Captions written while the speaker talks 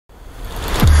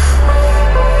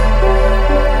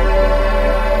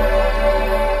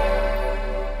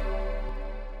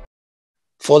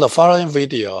For the following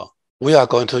video, we are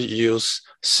going to use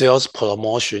sales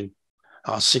promotion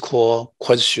SQL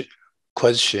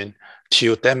question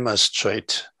to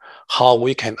demonstrate how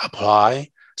we can apply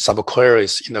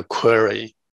subqueries in a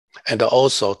query, and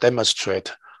also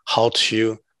demonstrate how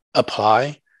to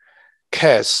apply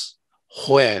case,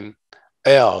 when,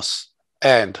 else,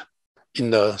 and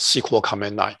in the SQL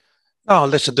command line. Now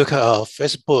let's look at a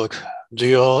Facebook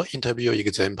real interview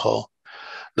example.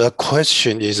 The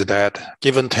question is that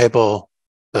given table,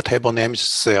 the table name is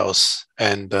sales,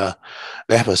 and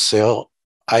they have a sale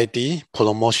ID,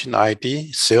 promotion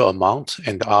ID, sale amount,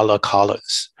 and other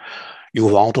columns. You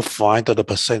want to find the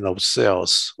percent of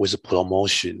sales with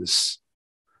promotions,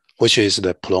 which is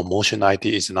the promotion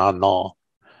ID is not known,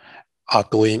 are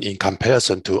doing in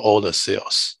comparison to all the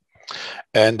sales.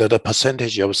 And the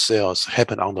percentage of sales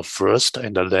happen on the first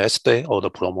and the last day of the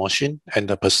promotion, and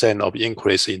the percent of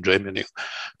increase in revenue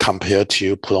compared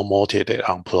to promoted and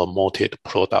unpromoted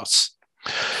products.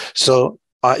 So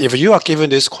if you are given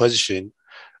this question,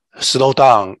 slow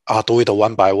down, do it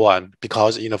one by one,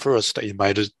 because in the first, it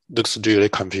might look really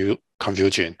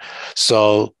confusing.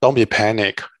 So don't be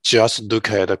panic, just look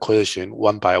at the question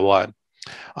one by one.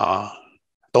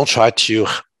 Don't try to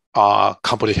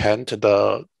comprehend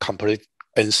the complete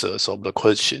answers of the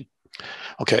question.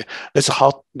 Okay, let's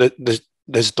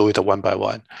do it one by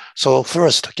one. So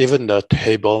first, given the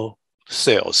table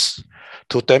sales,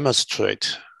 to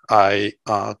demonstrate, I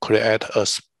create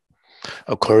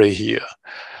a query here.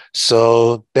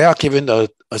 So they are given a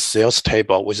sales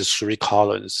table with 3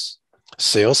 columns: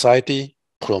 sales ID,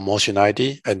 promotion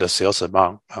ID, and the sales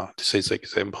amount. This is an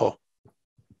example.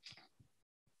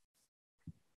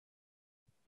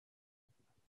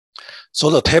 So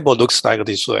the table looks like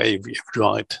this way,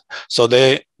 right? So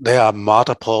there are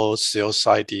multiple sales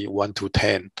ID 1 to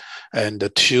 10, and the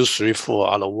 2, 3, 4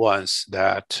 are the ones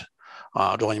that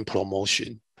are running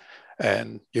promotion.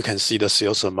 And you can see the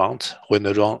sales amount when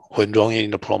running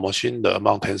in the promotion, the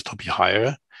amount tends to be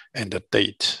higher, and the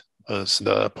date as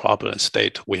the problem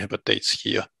state. We have a dates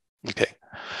here. Okay,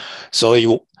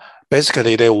 so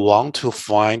basically they want to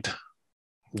find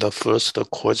the first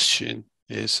question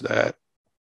is that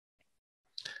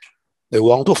they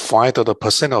want to find the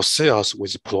percent of sales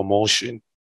with promotion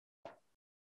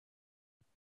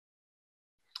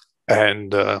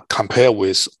and compare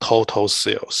with total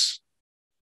sales.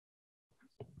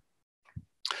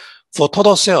 For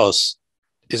total sales,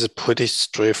 it's pretty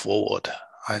straightforward.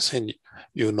 I think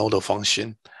you know the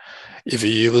function. If you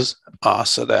use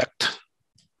select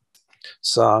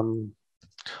some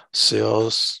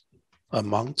sales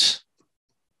amount,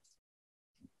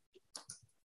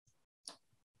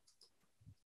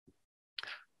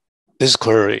 this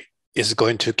query is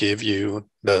going to give you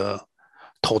the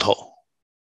total.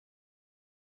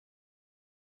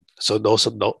 So those are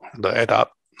the add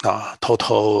up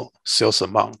total sales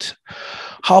amount.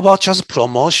 How about just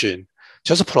promotion?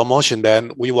 Just promotion,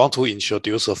 then we want to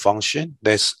introduce a function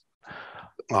that's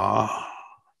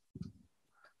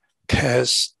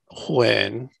case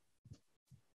when,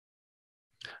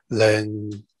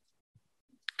 then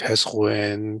case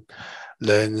when,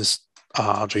 then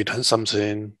return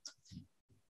something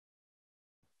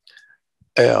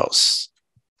else,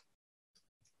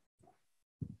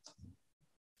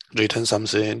 return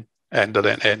something, and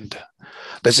then end.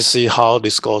 Let's see how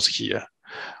this goes here.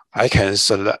 I can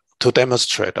select, to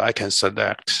demonstrate, I can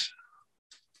select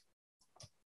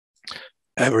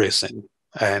everything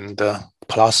and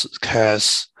plus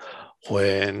case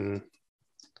when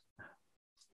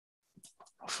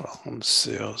from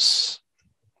sales,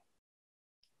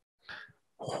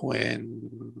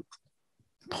 when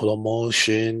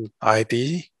promotion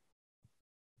ID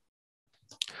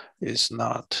is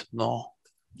not no,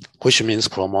 which means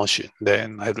promotion,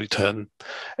 then I return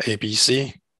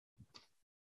ABC.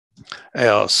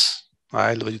 Else,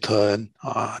 I return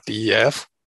DEF.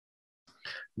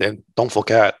 Then don't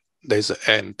forget there's an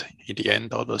end in the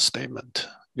end of the statement.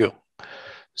 Good.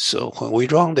 So when we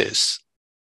run this,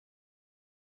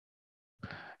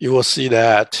 you will see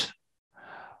that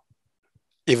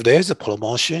if there's a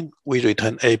promotion, we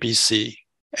return ABC,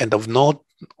 and of no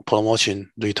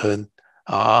promotion, return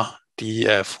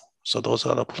DEF. So those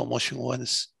are the promotion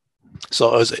ones.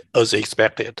 So as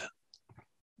expected.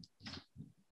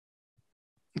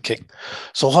 Okay.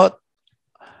 So what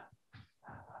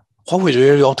we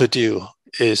really want to do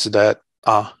is that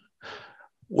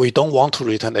we don't want to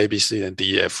return ABC and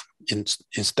DEF.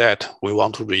 Instead, we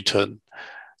want to return.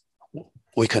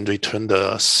 We can return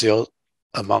the sale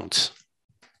amount.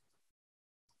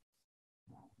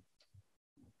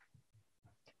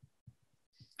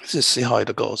 Let's see how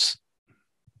it goes.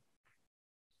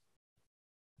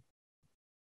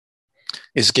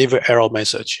 It's give an error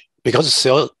message because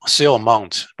sale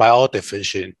amount by our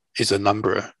definition is a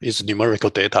number, is numerical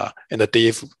data, and the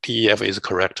DEF is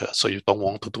correct. So you don't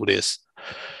want to do this.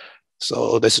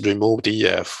 So let's remove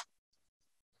DEF.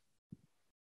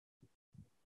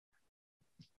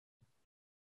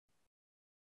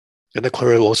 And the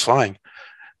query was fine.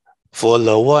 For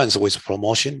the ones with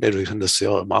promotion, they return the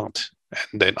sale amount.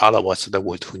 And then otherwise they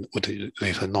would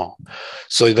return no.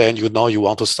 So then you know you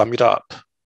want to sum it up,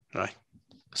 right?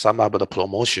 Sum up the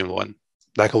promotion one,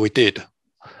 like we did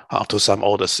to sum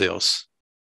all the sales.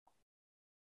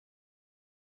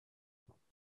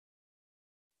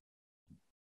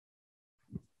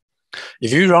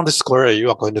 If you run this query, you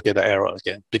are going to get an error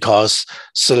again because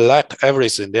select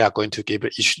everything, they are going to give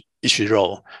each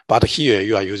row. But here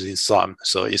you are using sum,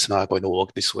 so it's not going to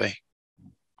work this way.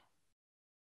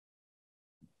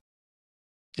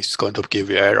 It's going to give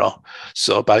you error.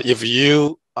 So, but if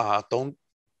you don't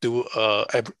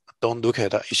look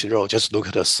at each row, just look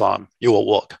at the sum, it will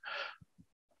work.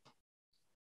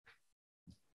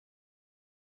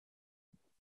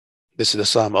 This is the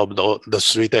sum of the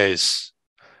 3 days.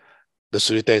 The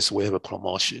 3 days we have a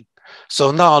promotion.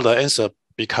 So now the answer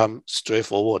becomes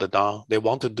straightforward. Now they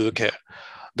want to look at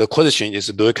the question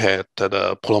is look at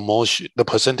the promotion, the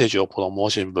percentage of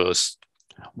promotion versus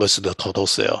the total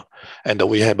sale, and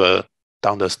we have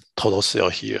done the total sale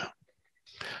here.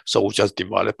 So we just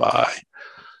divide it by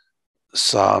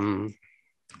sum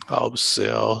of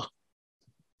sale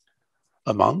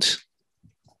amount.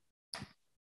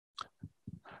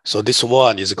 So this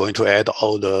one is going to add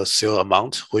all the sale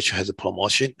amount, which has a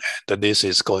promotion, and this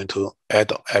is going to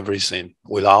add everything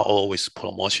without all with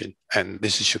promotion, and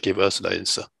this should give us the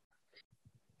answer.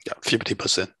 Yeah,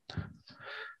 50%.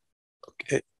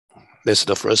 Okay, that's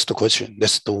the first question.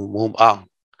 Let's move on.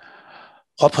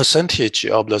 What percentage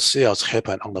of the sales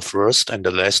happen on the first and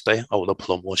the last day of the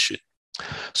promotion?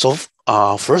 So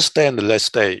first day and the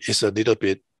last day is a little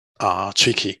bit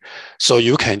tricky. So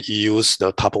you can use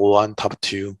the top 1, top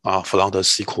 2 from the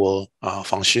SQL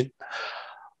function.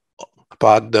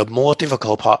 But the more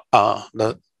difficult part,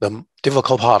 the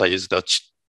difficult part is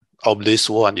of this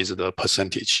one is the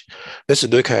percentage. Let's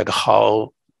look at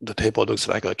how the table looks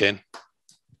like again.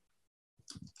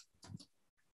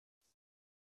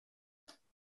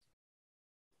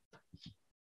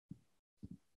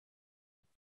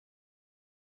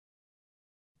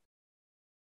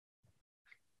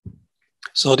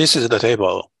 So this is the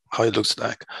table, how it looks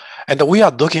like. And we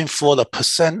are looking for the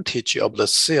percentage of the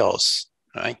sales,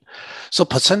 right? So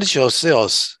percentage of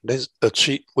sales, this,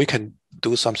 we can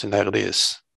do something like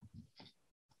this.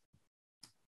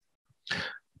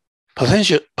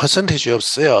 Percentage of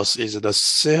sales is the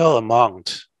sale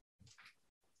amount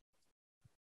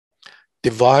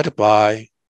divided by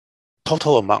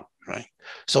total amount, right?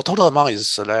 So total amount is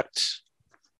select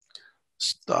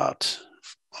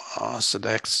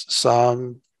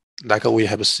sum, like we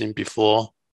have seen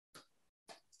before.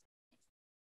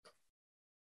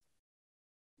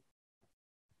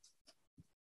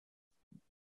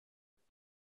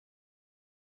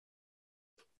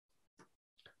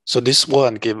 So this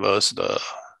one gives us the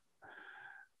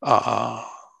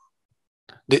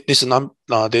this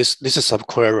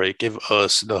subquery give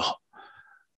us the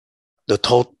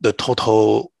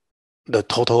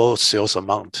total sales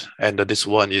amount, and this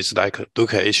one is like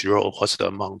look at each row, what's the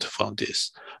amount from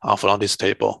this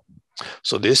table.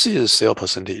 So this is sale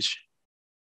percentage.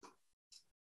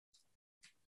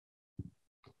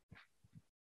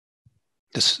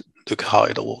 Just look how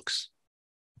it works.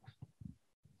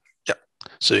 Yeah,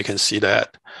 so you can see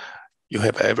that you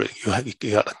have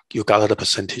you got the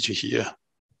percentage here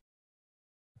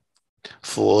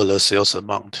for the sales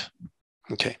amount.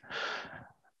 Okay.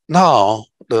 Now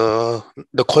the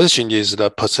question is the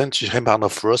percentage happen on the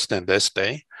first and last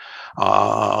day.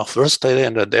 First day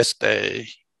and the last day.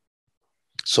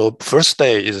 So first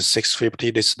day is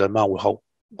 650. This is the amount we hope.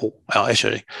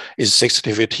 Actually, is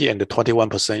 60/50, and the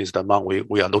 21% is the amount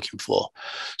we are looking for.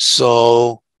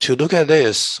 So to look at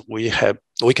this, we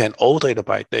can order it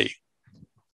by day.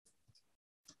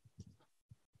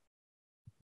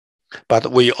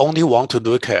 But we only want to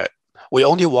look at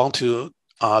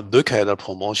the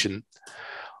promotion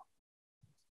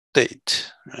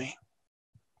date, right?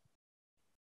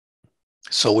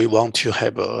 So we want to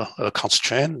have a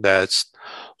constraint that's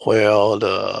where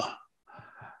the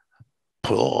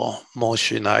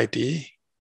promotion ID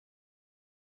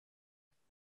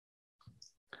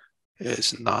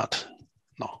is not,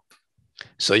 no.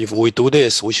 So if we do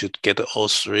this, we should get all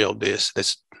 3 of this.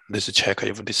 Let's check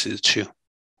if this is true.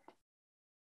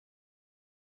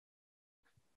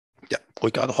 Yeah,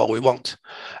 we got what we want.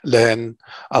 Then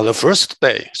on the first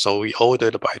day, so we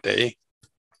ordered by day.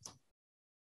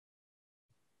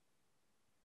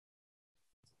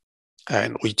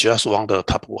 And we just want the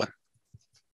top one.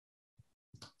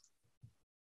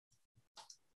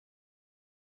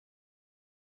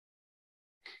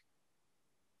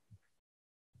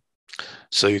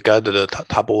 So you got the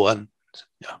top one.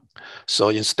 Yeah. So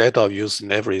instead of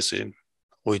using everything,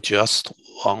 we just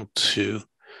want to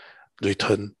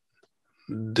return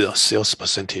the sales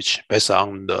percentage based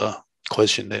on the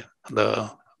question that the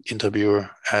interviewer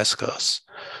asks us.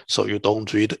 So you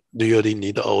don't really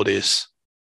need all this.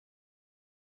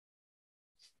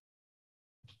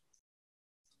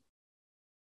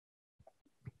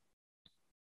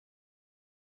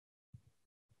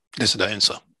 This is the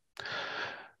answer.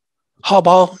 How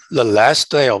about the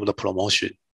last day of the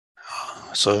promotion?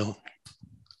 So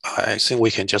I think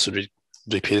we can just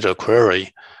repeat the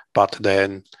query, but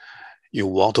then you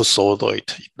want to sort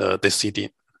it in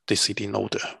the descending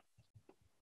order.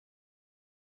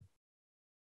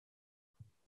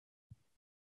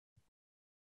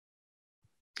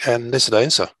 And this is the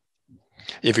answer.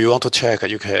 If you want to check,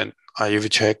 you can. If you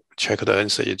check the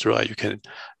answer is right, you can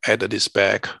add this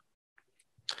back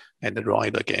and run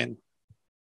it again.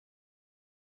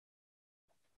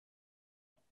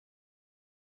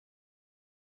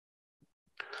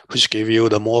 Which give you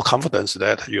the more confidence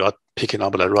that you are picking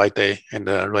up the right day and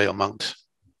the right amount.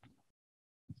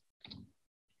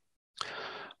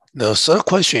 The third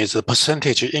question is the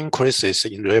percentage increases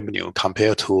in revenue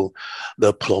compared to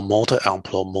the promoted and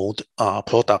unpromoted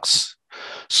products.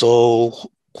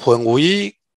 So when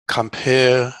we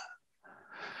compare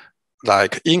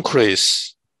like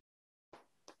increase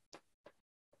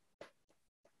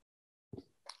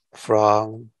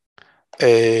from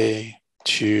A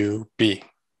to B,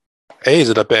 A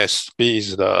is the best, B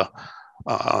is the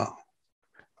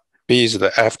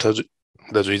after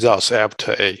the results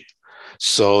after A.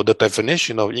 So the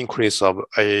definition of increase of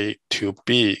A to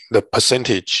B, the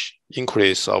percentage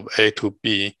increase of A to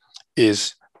B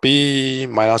is B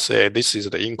minus A. This is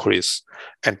the increase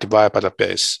and divided by the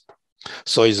base.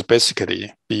 So it's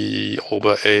basically B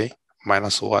over A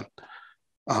minus 1.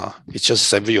 It just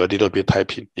save you a little bit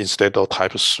typing. Instead of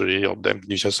type 3 of them,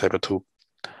 you just have to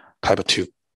type 2.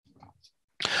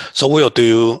 So we'll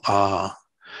do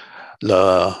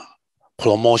the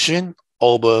promotion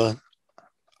over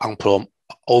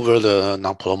the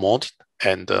non-promoted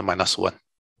and minus 1.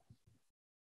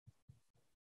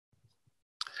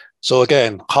 So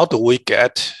again, how do we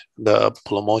get the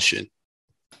promotion?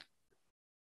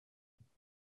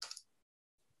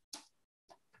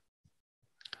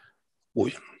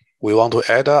 We want to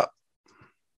add up.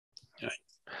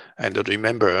 And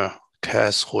remember,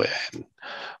 case when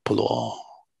promotion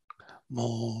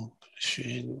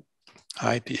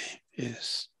ID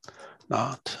is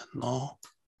not null,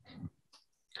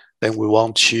 then we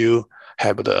want to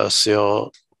have the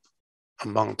sale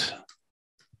amount.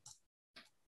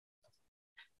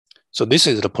 So this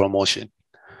is the promotion.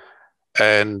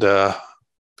 And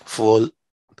for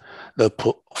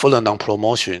the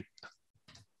non-promotion,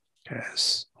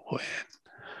 yes, when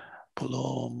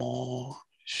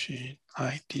promotion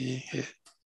ID is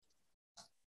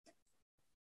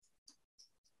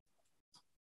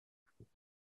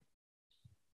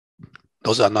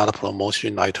those are not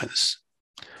promotion items.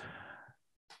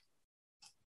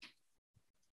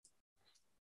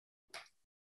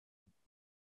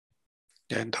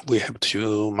 And we have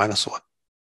to minus 1.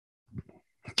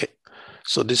 Okay,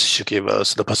 so this should give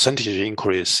us the percentage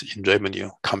increase in revenue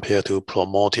compared to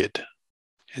promoted.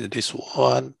 Is this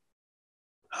one?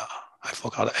 I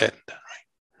forgot to end. Right?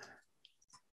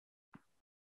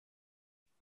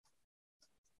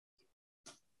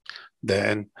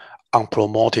 Then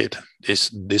unpromoted is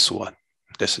this one.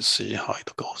 Let's see how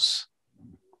it goes.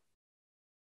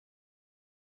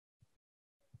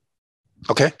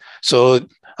 Okay, so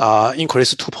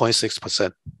increase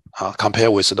 2.6%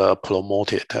 compared with the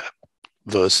promoted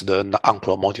versus the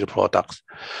unpromoted products.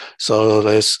 So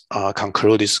let's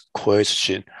conclude this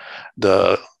question.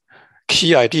 The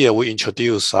key idea we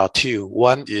introduced are 2.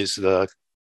 One is the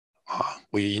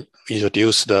we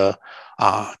introduce the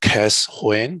case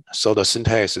when. So the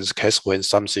syntax is case when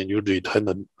something, you return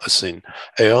a thing,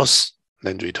 else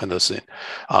then return a thing.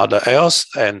 The else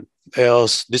and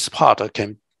else, this part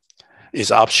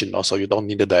is optional, so you don't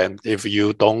need them. If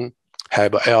you don't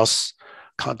have else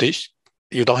condition,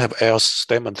 you don't have else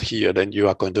statement here, then you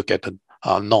are going to get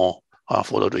a no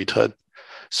for the return.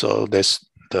 So that's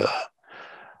the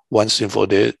one thing for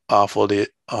this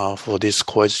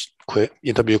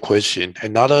interview question.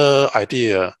 Another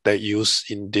idea that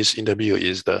used in this interview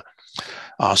is the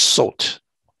sort,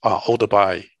 order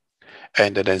by,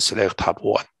 and then select top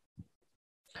one.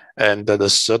 And the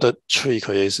third trick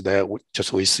is that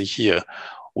we see here,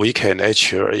 we can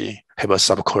actually have a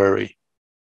subquery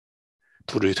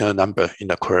to return a number in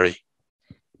the query.